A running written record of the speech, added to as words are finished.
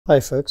Hi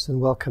folks,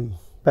 and welcome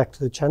back to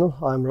the channel.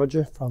 I'm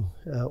Roger from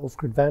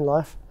Offgrid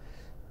Vanlife,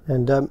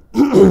 and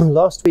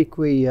last week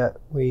we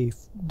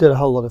did a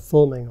whole lot of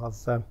filming of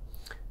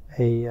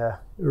a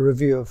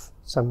review of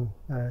some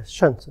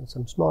shunts and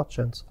some smart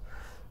shunts,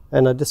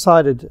 and I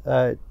decided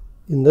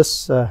in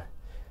this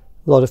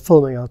lot of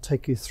filming I'll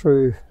take you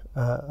through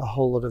a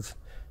whole lot of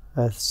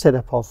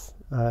setup of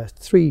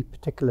three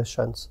particular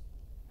shunts,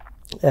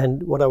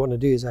 and what I want to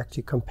do is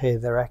actually compare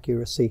their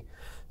accuracy.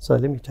 So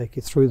let me take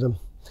you through them.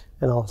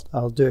 And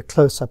I'll do a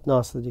close-up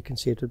now so that you can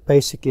see it. But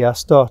basically, I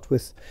start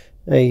with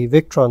a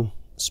Victron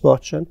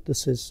Smart Shunt.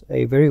 This is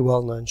a very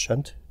well-known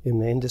shunt in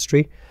the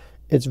industry.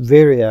 It's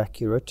very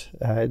accurate.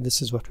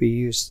 This is what we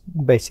use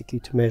basically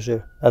to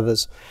measure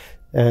others.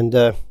 And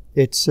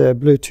it's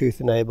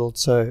Bluetooth enabled.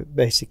 So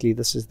basically,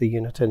 this is the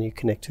unit, and you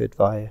connect to it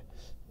to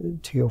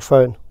your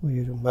phone or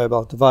your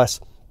mobile device.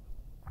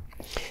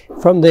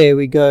 From there,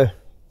 we go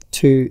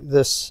to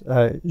this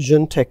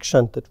Juntek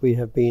shunt that we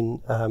have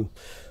been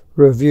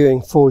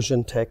reviewing for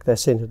Juntek. They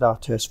sent it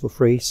out to us for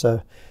free.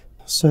 So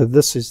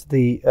this is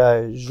the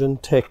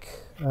Juntek,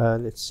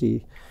 let's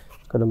see,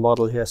 I've got a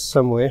model here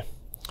somewhere,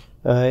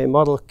 a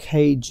model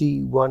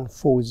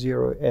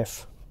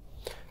KG140F.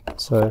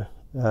 So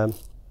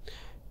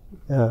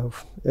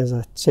as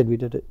I said, we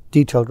did a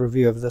detailed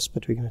review of this,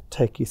 but we're going to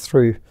take you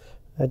through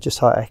just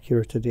how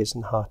accurate it is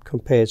and how it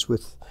compares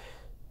with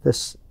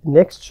this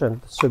next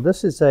shunt. So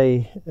this is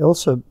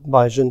also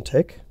by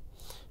Juntek,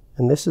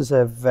 and this is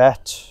a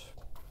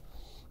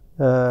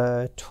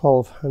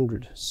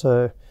VAT1200.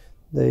 So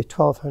the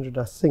 1200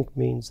 I think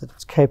means that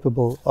it's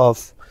capable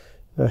of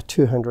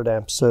 200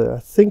 amps. So I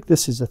think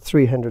this is a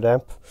 300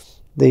 amp.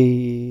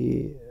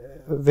 The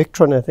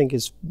Victron I think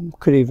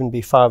could even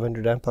be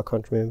 500 amp. I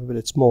can't remember, but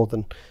it's more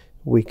than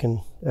we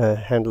can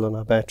handle on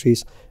our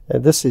batteries.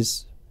 This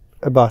is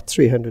about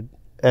 300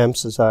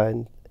 amps as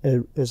I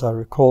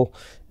recall,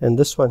 and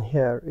this one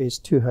here is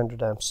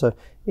 200 amps. So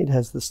it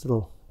has this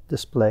little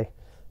display.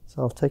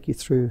 So I'll take you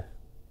through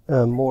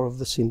more of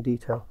this in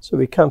detail. So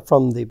we come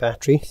from the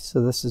battery.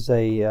 So this is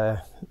a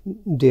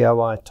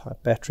DIY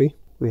type battery.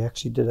 We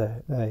actually did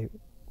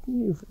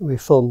we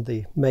filmed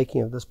the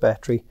making of this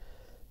battery,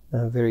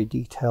 a very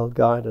detailed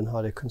guide on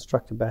how to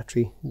construct a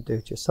battery and do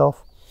it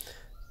yourself.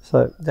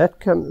 So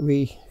that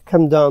we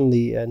come down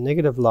the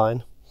negative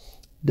line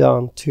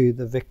down to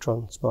the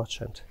Victron Smart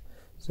Shunt.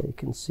 So you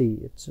can see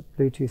it's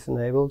Bluetooth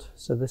enabled.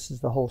 So this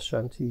is the whole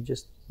shunt. You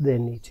just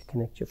then need to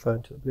connect your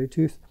phone to the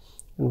Bluetooth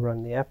and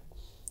run the app.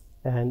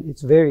 And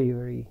it's very,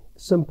 very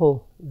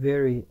simple,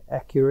 very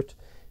accurate.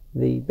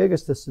 The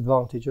biggest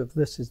disadvantage of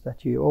this is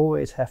that you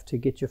always have to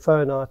get your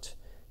phone out,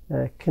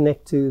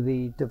 connect to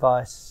the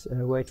device,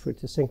 wait for it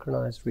to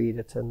synchronize, read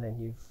it, and then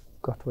you've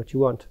got what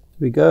you want.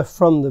 We go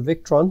from the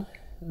Victron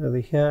over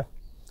here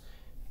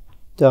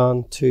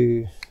down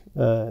to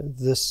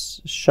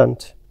this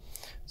shunt.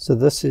 So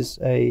this is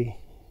a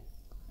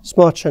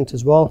smart shunt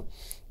as well.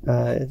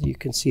 You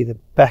can see the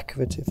back of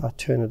it. If I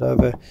turn it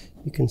over,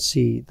 you can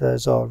see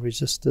those are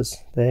resistors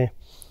there.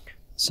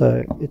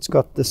 So it's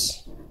got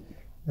this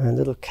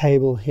little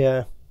cable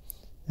here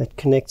that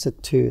connects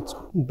it to its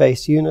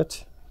base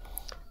unit,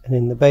 and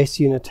then the base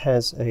unit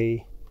has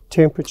a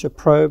temperature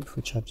probe,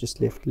 which I've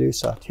just left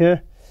loose out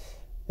here,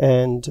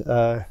 and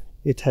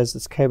it has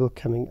this cable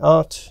coming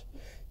out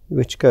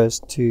which goes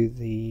to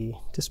the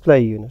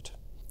display unit.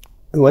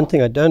 One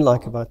thing I don't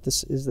like about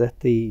this is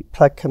that the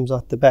plug comes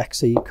out the back,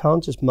 so you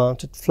can't just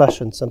mount it flush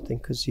on something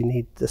because you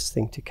need this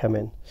thing to come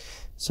in.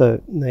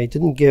 So they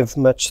didn't give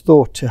much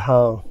thought to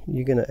how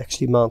you're going to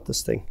actually mount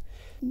this thing.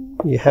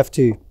 You have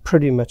to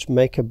pretty much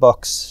make a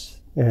box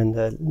and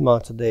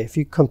mount it there. If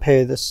you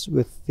compare this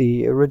with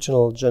the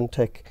original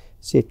Juntek,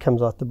 see it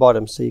comes out the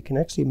bottom, so you can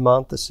actually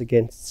mount this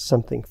against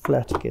something,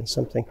 flat against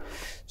something.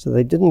 So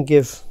they didn't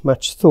give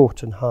much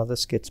thought on how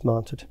this gets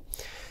mounted.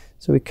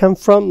 So we come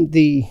from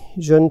the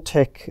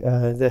Juntek,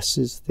 this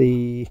is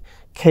the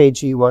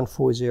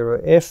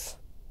KG140F,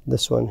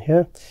 this one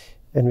here,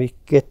 and we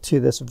get to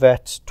this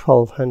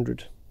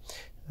VAT1200.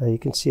 You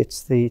can see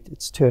it's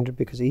 200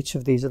 because each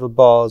of these little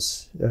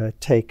bars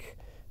take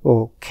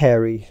or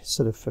carry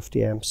sort of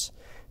 50 amps.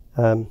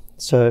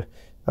 So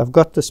I've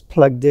got this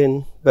plugged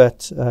in,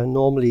 but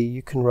normally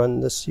you can run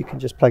this, you can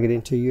just plug it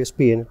into a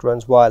USB and it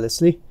runs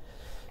wirelessly,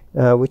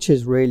 which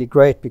is really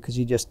great because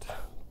you just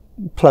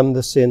plumb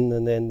this in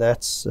and then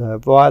that's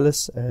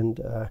wireless,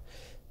 and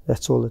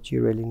that's all that you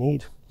really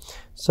need.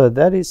 So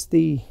that is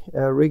the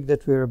rig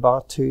that we're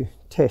about to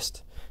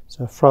test.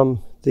 So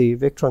from the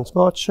Victron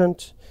Smart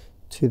Shunt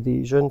to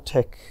the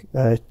Juntek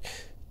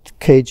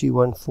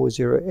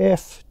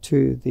KG140F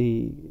to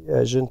the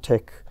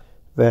Juntek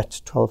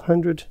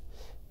VAT1200,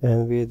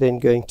 and we're then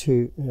going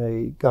to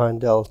a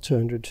Gyndell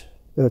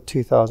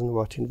 2000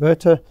 watt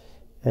inverter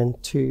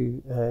and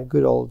to a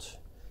good old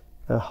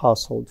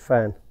household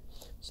fan.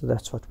 So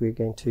that's what we're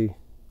going to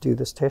do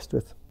this test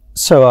with.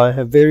 So I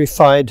have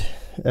verified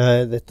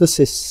that this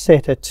is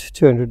set at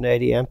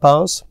 280 amp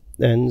hours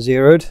and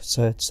zeroed,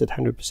 so it's at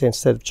 100%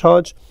 state of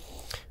charge.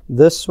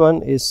 This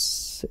one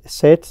is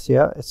set,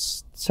 yeah,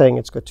 it's saying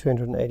it's got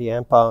 280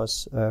 amp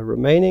hours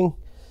remaining,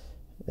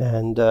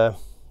 and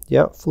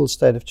yeah, full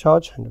state of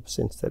charge,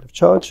 100% state of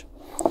charge.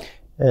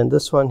 And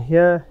this one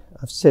here,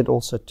 I've set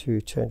also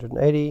to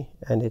 280,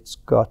 and it's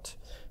got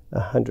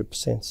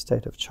 100%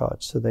 state of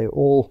charge. So they're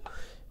all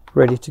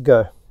ready to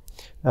go.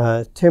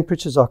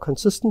 Temperatures are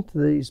consistent.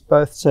 These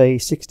both say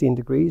 16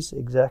 degrees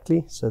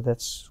exactly, so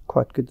that's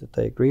quite good that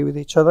they agree with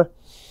each other.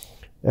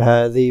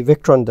 The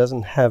Victron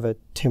doesn't have a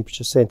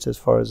temperature sensor as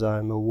far as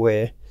I'm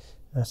aware.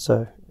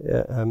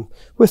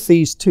 With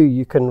these two,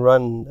 you can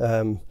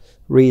run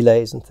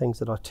relays and things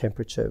that are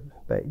temperature,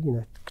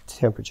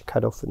 temperature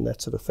cutoff and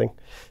that sort of thing.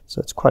 So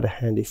it's quite a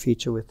handy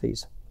feature with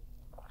these.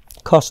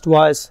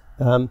 Cost-wise,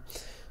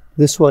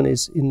 this one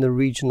is in the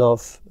region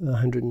of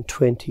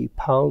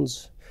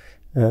 £120.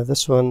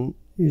 This one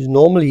is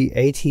normally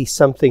 80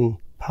 something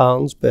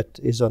pounds, but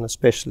is on a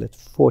special at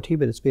 40,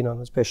 but it's been on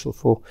a special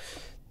for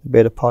the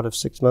better part of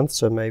 6 months,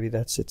 so maybe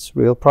that's its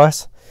real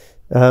price.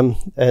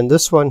 And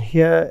this one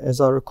here,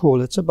 as I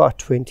recall, it's about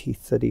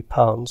 20-30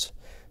 pounds.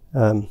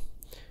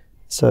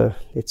 So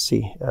let's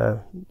see,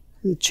 the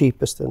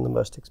cheapest and the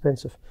most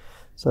expensive.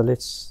 So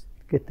let's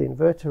get the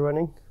inverter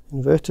running.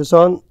 Inverter's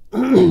on,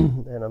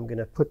 and I'm going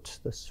to put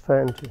this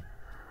fan to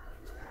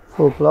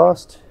full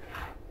blast.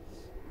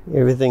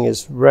 Everything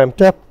is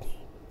ramped up.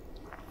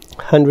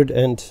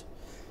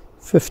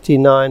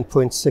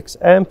 159.6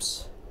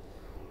 amps.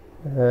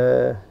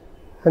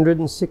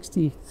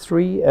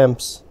 163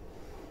 amps.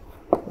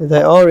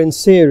 They are in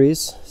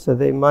series, so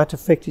they might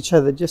affect each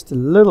other just a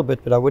little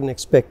bit, but I wouldn't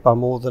expect by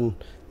more than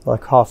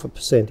like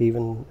 0.5%,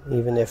 even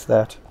if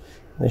that.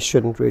 They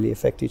shouldn't really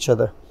affect each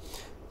other.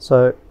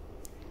 So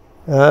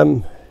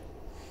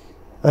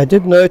I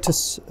did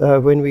notice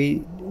when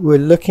we were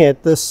looking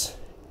at this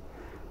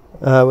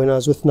when I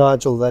was with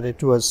Nigel that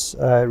it was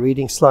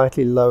reading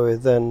slightly lower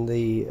than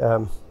the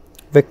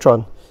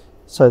Victron.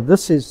 So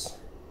this is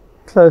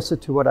closer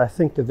to what I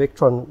think the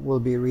Victron will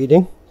be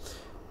reading,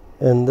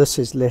 and this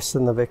is less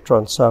than the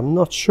Victron. So I'm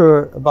not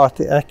sure about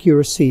the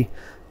accuracy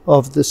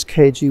of this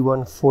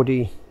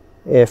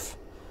KG140F.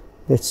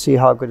 Let's see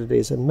how good it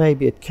is, and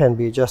maybe it can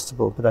be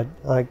adjustable, but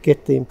I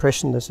get the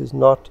impression this is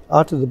not,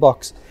 out of the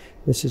box,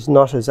 this is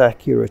not as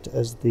accurate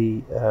as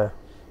the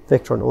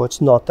Victron, or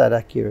it's not that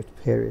accurate,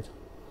 period.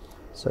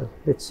 So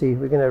let's see,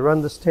 we're going to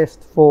run this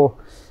test for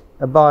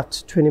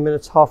about 20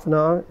 minutes, half an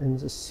hour, and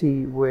just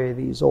see where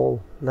these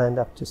all land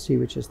up to see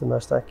which is the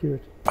most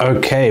accurate.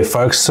 Okay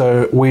folks,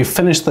 so we've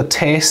finished the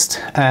test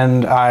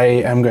and I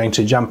am going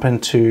to jump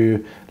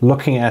into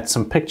looking at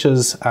some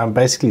pictures,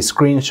 basically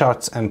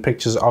screenshots and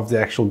pictures of the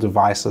actual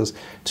devices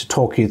to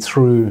talk you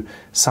through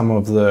some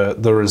of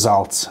the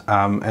results.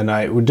 And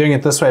we're doing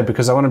it this way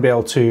because I want to be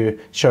able to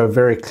show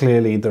very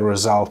clearly the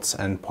results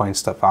and point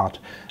stuff out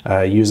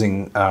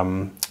using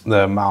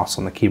the mouse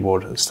on the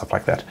keyboard and stuff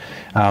like that.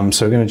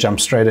 So we're going to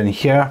jump straight in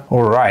here.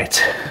 All right,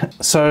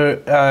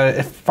 so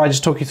if I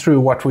just talk you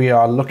through what we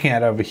are looking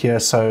at over here.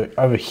 So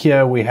over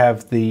here we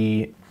have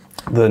the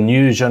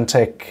new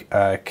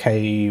Juntek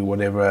K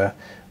whatever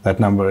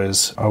that number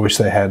is. I wish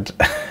they had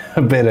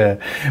a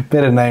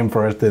better name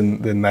for it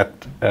than that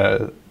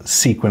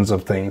sequence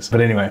of things.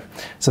 But anyway,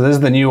 so this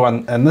is the new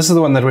one, and this is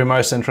the one that we're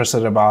most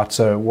interested about.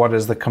 So what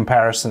is the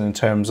comparison in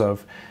terms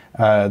of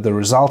the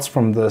results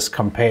from this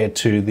compared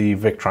to the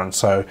Victron?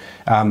 So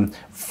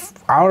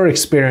our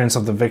experience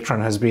of the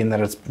Victron has been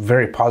that it's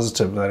very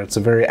positive, that it's a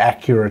very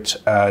accurate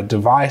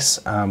device,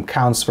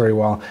 counts very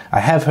well. I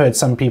have heard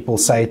some people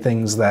say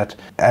things that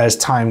as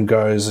time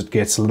goes it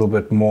gets a little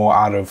bit more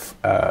out of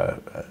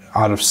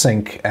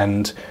sync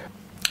and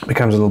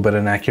becomes a little bit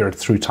inaccurate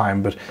through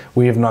time, but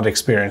we have not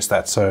experienced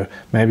that. So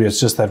maybe it's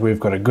just that we've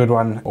got a good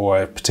one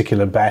or a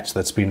particular batch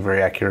that's been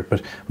very accurate,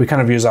 but we kind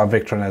of use our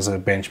Victron as a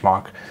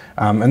benchmark.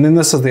 And then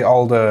this is the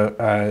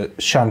older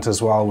shunt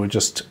as well. We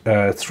just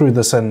threw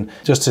this in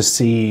just to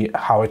see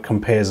how it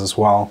compares as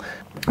well.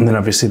 And then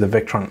obviously the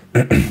Victron.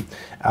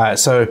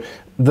 So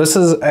this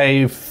is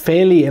a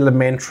fairly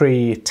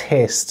elementary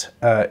test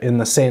in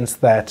the sense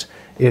that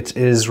it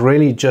is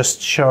really just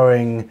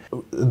showing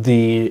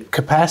the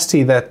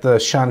capacity that the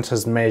shunt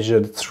has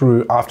measured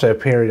through after a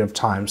period of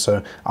time.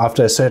 So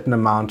after a certain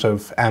amount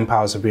of amp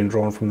hours have been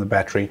drawn from the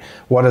battery,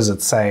 what does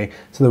it say?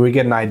 So that we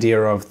get an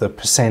idea of the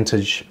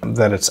percentage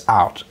that it's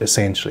out,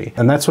 essentially.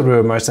 And that's what we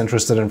were most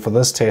interested in for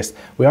this test.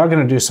 We are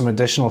going to do some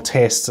additional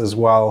tests as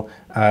well,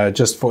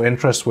 just for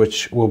interest,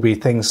 which will be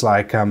things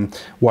like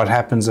what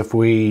happens if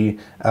we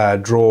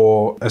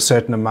draw a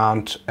certain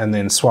amount and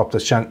then swap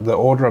the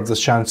order of the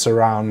shunts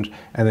around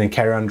and then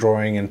carry on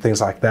drawing and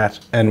things like that.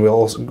 And we'll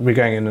also be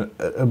going in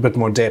a bit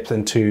more depth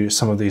into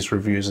some of these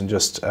reviews and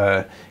just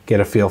get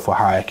a feel for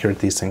how accurate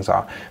these things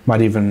are.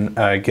 Might even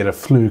get a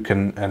fluke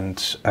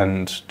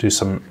and do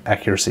some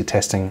accuracy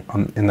testing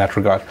in that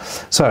regard.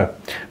 So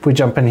if we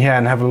jump in here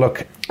and have a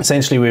look,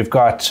 essentially we've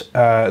got,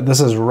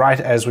 this is right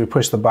as we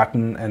push the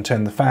button and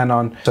turn the fan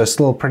on. So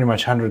still pretty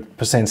much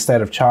 100% state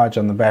of charge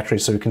on the battery.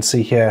 So we can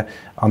see here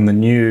on the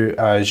new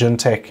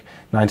Juntek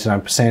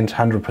 99%,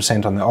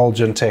 100% on the old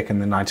Juntek,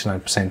 and then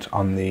 99%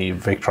 on the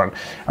Victron.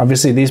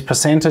 Obviously, these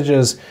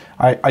percentages,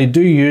 I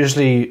do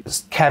usually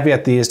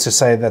caveat these to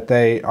say that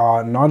they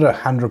are not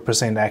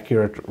 100%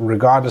 accurate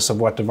regardless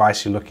of what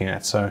device you're looking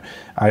at. So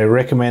I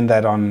recommend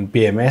that on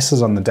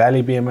BMSs, on the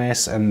daily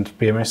BMS, and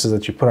BMSs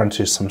that you put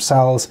onto some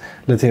cells,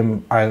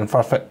 lithium iron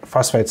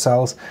phosphate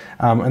cells,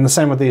 and the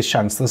same with these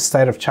shunts. This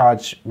state of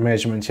charge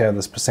measurement here,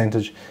 this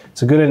percentage,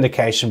 it's a good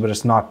indication, but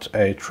it's not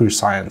a true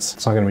science.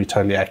 It's not going to be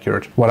totally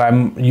accurate. What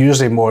I'm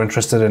usually more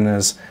interested in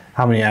is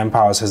how many amp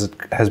hours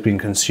has been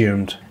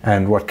consumed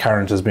and what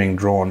current is being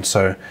drawn.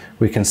 So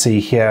we can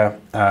see here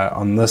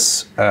on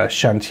this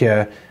shunt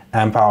here,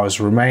 amp hours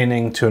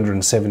remaining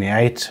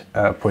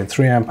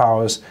 278.3 amp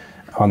hours.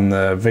 On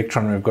the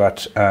Victron, we've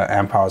got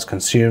amp hours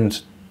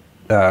consumed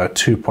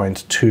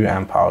 2.2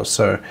 amp hours.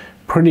 So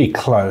pretty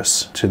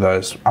close to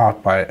those,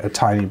 out by a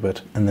tiny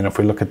bit. And then if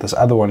we look at this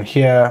other one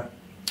here,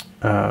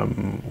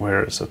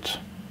 where is it?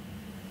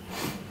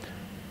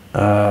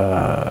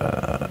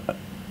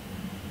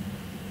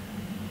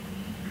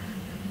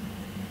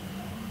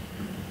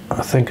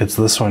 I think it's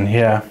this one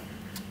here,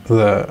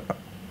 the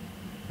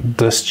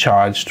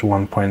discharged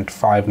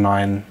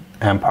 1.59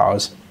 amp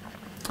hours.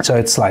 So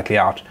it's slightly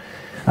out.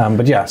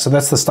 But yeah, so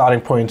that's the starting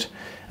point.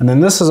 And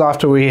then this is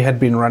after we had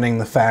been running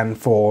the fan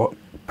for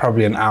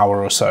probably an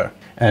hour or so.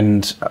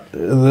 And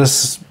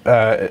this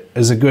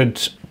is a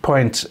good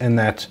point in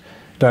that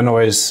don't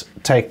always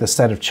take the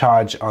state of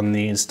charge on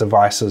these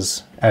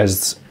devices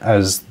as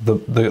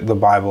the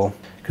Bible,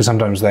 because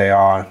sometimes they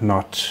are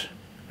not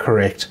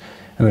correct.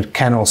 And it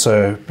can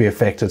also be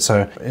affected.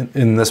 So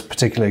in this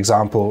particular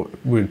example,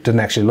 we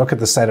didn't actually look at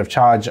the state of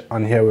charge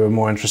on here. We were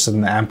more interested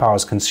in the amp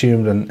hours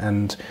consumed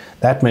and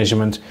that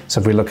measurement. So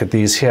if we look at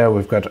these here,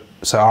 we've got,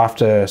 so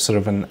after sort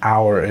of an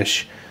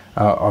hour-ish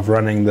of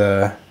running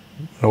the,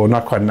 or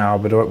not quite an hour,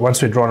 but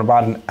once we've drawn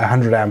about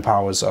 100 amp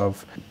hours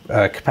of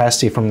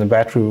capacity from the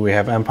battery, we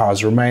have amp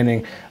hours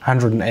remaining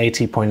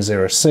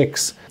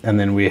 180.06, and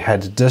then we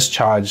had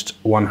discharged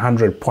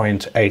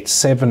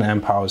 100.87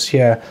 amp hours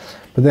here.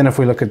 But then if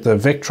we look at the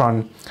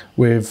Victron,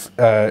 we've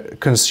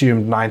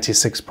consumed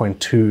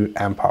 96.2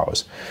 amp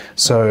hours.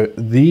 So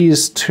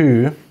these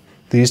two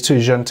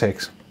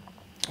Junteks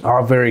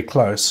are very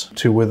close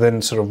to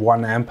within sort of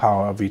 1 amp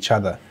hour of each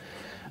other.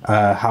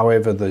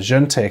 However, the the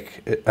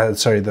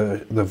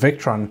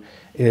Victron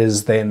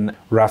is then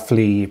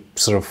roughly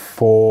sort of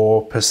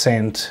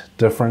 4%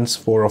 difference,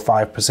 4 or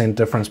 5%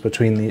 difference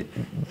between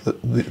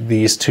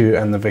these two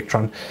and the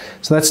Victron.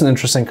 So that's an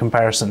interesting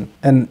comparison.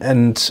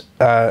 And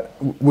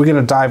we're going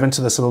to dive into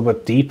this a little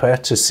bit deeper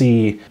to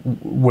see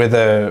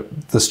whether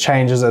this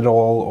changes at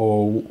all,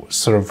 or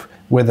sort of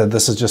whether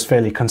this is just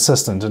fairly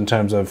consistent in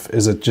terms of,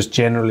 is it just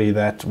generally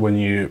that when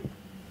you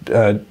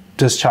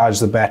discharge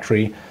the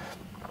battery,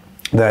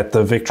 that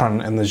the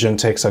Victron and the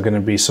Junteks are going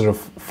to be sort of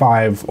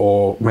 5,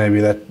 or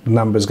maybe that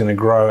number is going to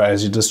grow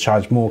as you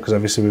discharge more, because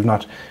obviously we've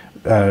not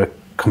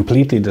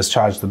completely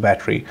discharged the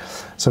battery.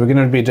 So we're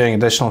going to be doing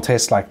additional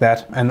tests like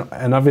that.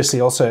 And obviously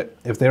also,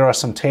 if there are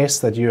some tests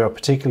that you are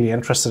particularly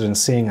interested in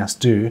seeing us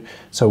do,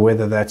 so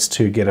whether that's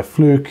to get a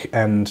fluke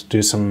and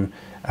do some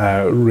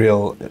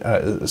real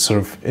sort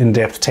of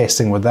in-depth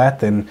testing with that,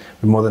 then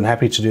we're more than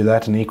happy to do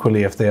that. And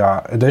equally, if there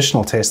are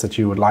additional tests that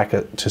you would like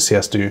to see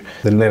us do,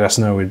 then let us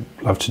know. We'd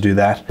love to do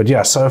that. But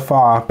yeah, so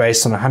far,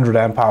 based on 100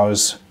 amp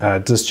hours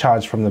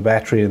discharged from the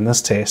battery in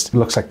this test, it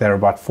looks like they're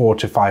about 4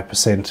 to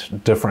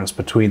 5% difference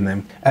between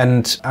them.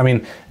 And I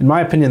mean, in my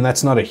opinion,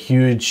 that's not a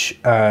huge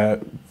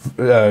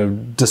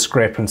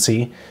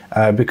discrepancy,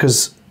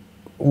 because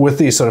with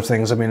these sort of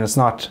things, I mean, it's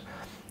not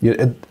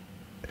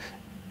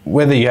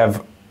whether you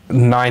have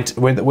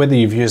whether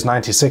you've used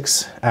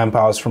 96 amp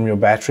hours from your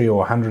battery or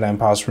 100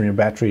 amp hours from your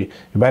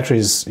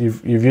batteries,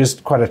 you've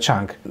used quite a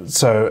chunk.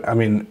 So I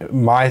mean,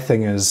 my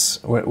thing is,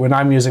 when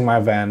I'm using my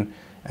van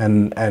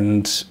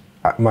and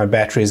my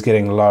battery is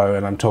getting low,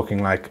 and I'm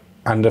talking like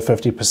under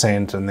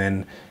 50%, and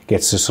then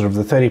gets to sort of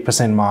the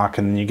 30% mark,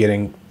 and you're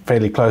getting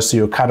fairly close to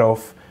your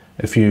cutoff.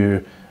 If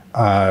you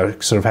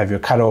sort of have your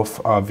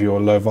cutoff of your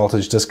low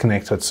voltage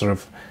disconnect at sort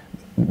of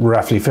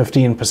roughly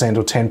 15%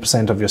 or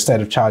 10% of your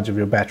state of charge of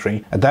your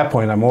battery, at that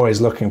point I'm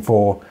always looking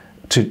for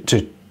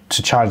to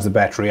charge the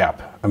battery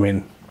up. I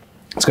mean,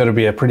 it's got to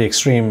be a pretty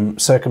extreme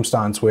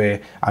circumstance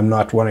where I'm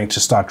not wanting to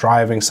start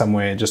driving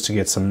somewhere just to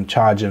get some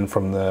charge in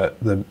from the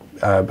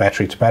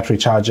battery to battery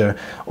charger,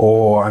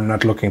 or I'm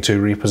not looking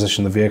to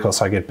reposition the vehicle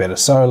so I get better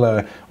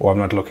solar, or I'm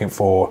not looking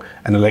for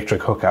an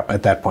electric hookup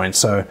at that point.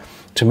 So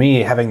to me,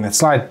 having that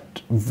slight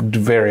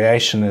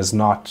variation is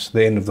not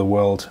the end of the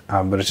world,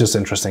 but it's just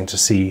interesting to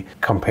see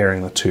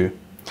comparing the two.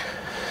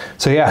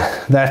 So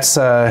yeah, that's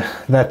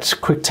that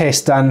quick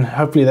test done.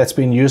 Hopefully that's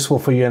been useful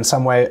for you in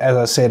some way. As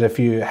I said, if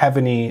you have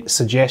any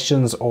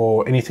suggestions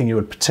or anything you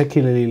would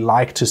particularly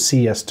like to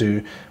see us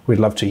do, we'd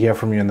love to hear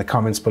from you in the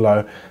comments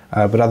below.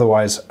 But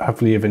otherwise,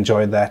 hopefully you've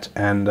enjoyed that,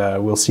 and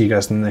we'll see you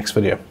guys in the next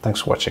video.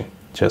 Thanks for watching.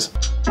 Cheers.